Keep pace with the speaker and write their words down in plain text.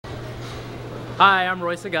Hi, I'm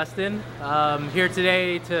Royce Agustin. Here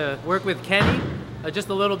today to work with Kenny. Just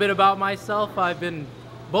a little bit about myself. I've been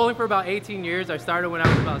bowling for about 18 years. I started when I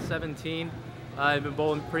was about 17. I've been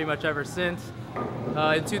bowling pretty much ever since.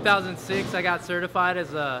 In 2006, I got certified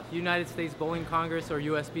as a United States Bowling Congress or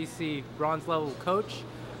USBC bronze level coach.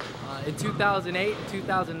 In 2008 and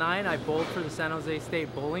 2009, I bowled for the San Jose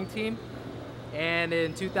State bowling team. And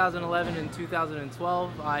in 2011 and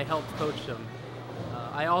 2012, I helped coach them.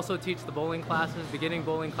 I also teach the bowling classes, beginning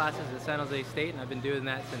bowling classes at San Jose State, and I've been doing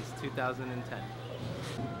that since 2010.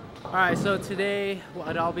 All right, so today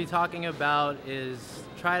what I'll be talking about is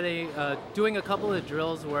doing a couple of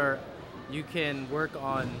drills where you can work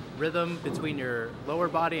on rhythm between your lower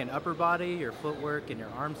body and upper body, your footwork and your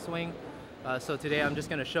arm swing. So today I'm just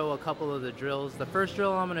going to show a couple of the drills. The first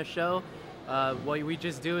drill I'm going to show, what we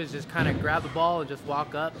just do is just kind of grab the ball and just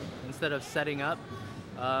walk up instead of setting up.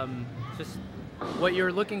 Just what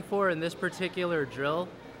you're looking for in this particular drill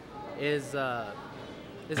is a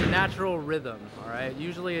natural rhythm, all right?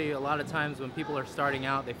 Usually a lot of times when people are starting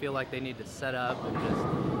out, they feel like they need to set up and just,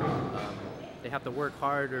 they have to work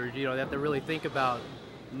hard, or they have to really think about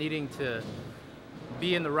needing to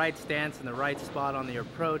be in the right stance in the right spot on the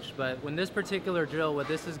approach. But when this particular drill, what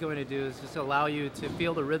this is going to do is just allow you to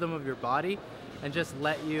feel the rhythm of your body and just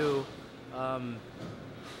let you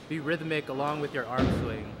be rhythmic along with your arm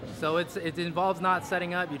swing. So it involves not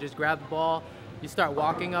setting up. You just grab the ball, you start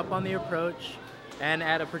walking up on the approach, and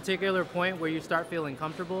at a particular point where you start feeling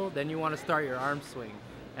comfortable, then you want to start your arm swing.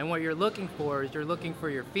 And what you're looking for is you're looking for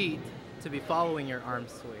your feet to be following your arm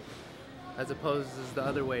swing, as opposed to the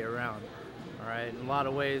other way around. All right, in a lot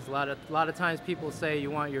of ways, a lot of times people say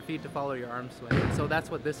you want your feet to follow your arm swing. So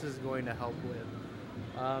that's what this is going to help with.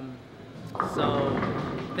 So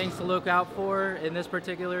things to look out for in this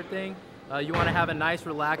particular thing, you want to have a nice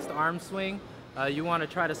relaxed arm swing. You want to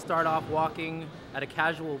try to start off walking at a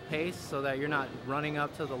casual pace so that you're not running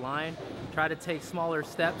up to the line. Try to take smaller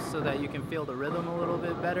steps so that you can feel the rhythm a little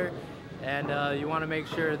bit better. And you want to make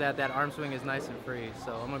sure that that arm swing is nice and free.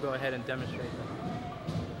 So I'm going to go ahead and demonstrate that.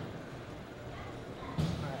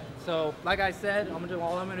 So, like I said,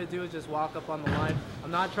 all I'm going to do is just walk up on the line.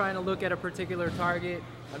 I'm not trying to look at a particular target.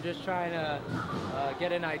 I'm just trying to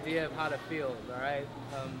get an idea of how to feel, all right?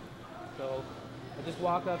 So I just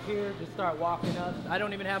walk up here, just start walking up. I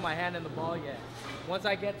don't even have my hand in the ball yet. Once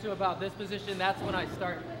I get to about this position, that's when I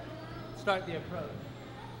start the approach.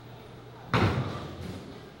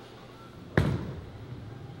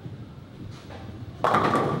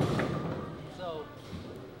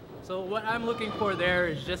 So what I'm looking for there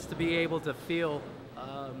is just to be able to feel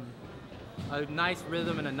a nice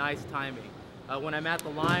rhythm and a nice timing. When I'm at the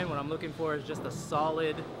line, what I'm looking for is just a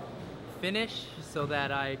solid finish so that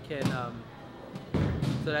I can,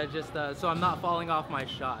 so I'm not falling off my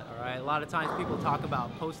shot, all right? A lot of times people talk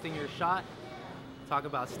about posting your shot, talk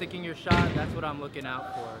about sticking your shot. That's what I'm looking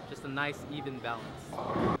out for, just a nice even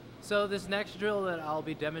balance. So this next drill that I'll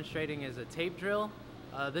be demonstrating is a tape drill.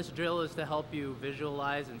 This drill is to help you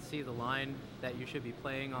visualize and see the line that you should be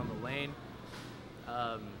playing on the lane.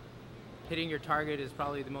 Hitting your target is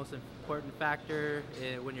probably the most important factor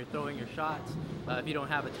when you're throwing your shots. If you don't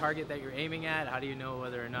have a target that you're aiming at, how do you know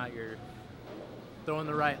whether or not you're throwing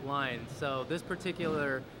the right line? So this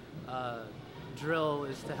particular drill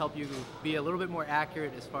is to help you be a little bit more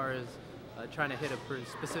accurate as far as trying to hit a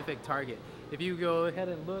specific target. If you go ahead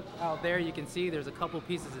and look out there, you can see there's a couple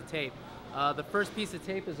pieces of tape. The first piece of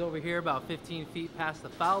tape is over here about 15 feet past the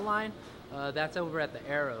foul line. That's over at the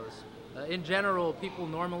arrows. In general, people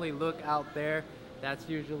normally look out there. That's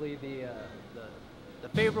usually the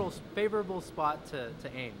favorable spot to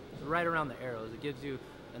aim, right around the arrows. It gives you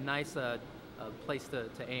a nice place to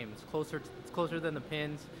aim. It's closer than the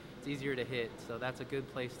pins. It's easier to hit, so that's a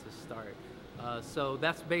good place to start. So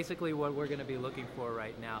that's basically what we're going to be looking for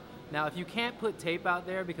right now. Now, if you can't put tape out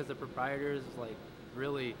there because the proprietor is like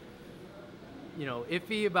really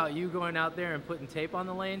iffy about you going out there and putting tape on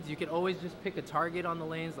the lanes, you can always just pick a target on the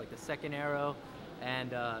lanes, like the second arrow,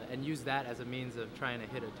 and use that as a means of trying to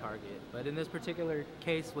hit a target. But in this particular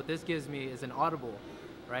case, what this gives me is an audible,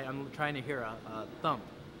 right? I'm trying to hear a thump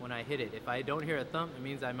when I hit it. If I don't hear a thump, it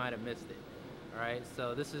means I might have missed it, all right?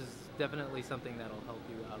 So this is definitely something that'll help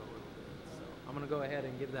you out a little bit. So I'm gonna go ahead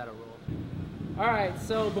and give that a roll. All right,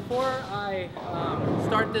 so before I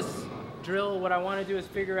start this drill, what I want to do is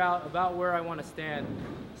figure out about where I want to stand.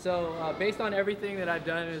 So based on everything that I've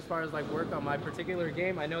done as far as like work on my particular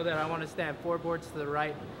game, I know that I want to stand 4 boards to the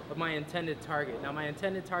right of my intended target. Now my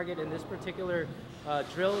intended target in this particular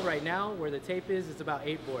drill right now, where the tape is, it's about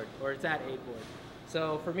 8 board, or it's at 8 board.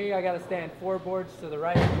 So for me, I got to stand 4 boards to the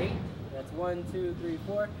right of 8. That's 1, 2, 3,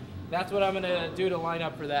 4. That's what I'm gonna do to line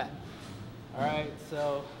up for that. All right,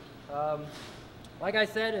 so like I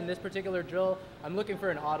said, in this particular drill, I'm looking for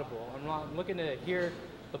an audible. I'm looking to hear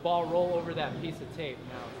the ball roll over that piece of tape.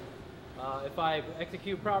 Now, if I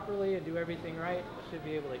execute properly and do everything right, I should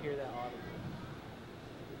be able to hear that audible.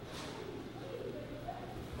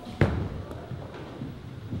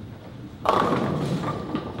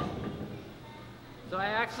 So I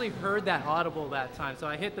actually heard that audible that time, so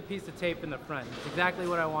I hit the piece of tape in the front. It's exactly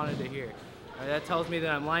what I wanted to hear. That tells me that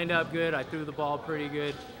I'm lined up good, I threw the ball pretty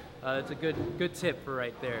good. It's a good tip for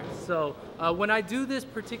right there. So when I do this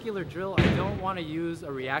particular drill, I don't want to use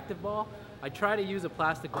a reactive ball. I try to use a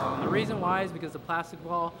plastic ball, and the reason why is because the plastic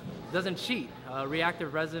ball doesn't cheat.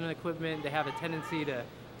 Reactive resonant equipment, they have a tendency to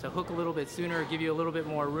hook a little bit sooner, give you a little bit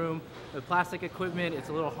more room. With plastic equipment, it's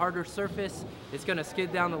a little harder surface. It's gonna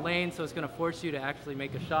skid down the lane, so it's gonna force you to actually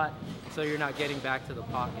make a shot, so you're not getting back to the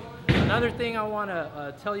pocket. Another thing I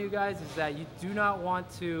wanna tell you guys is that you do not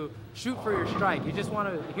want to shoot for your strike. You just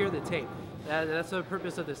wanna hear the tape. That's the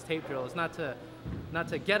purpose of this tape drill. It's not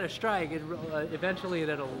to get a strike. Eventually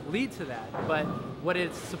that'll lead to that, but what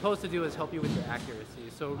it's supposed to do is help you with your accuracy.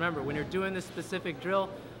 So remember, when you're doing this specific drill,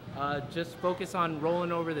 just focus on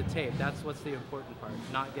rolling over the tape. That's what's the important part,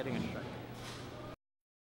 not getting a strike.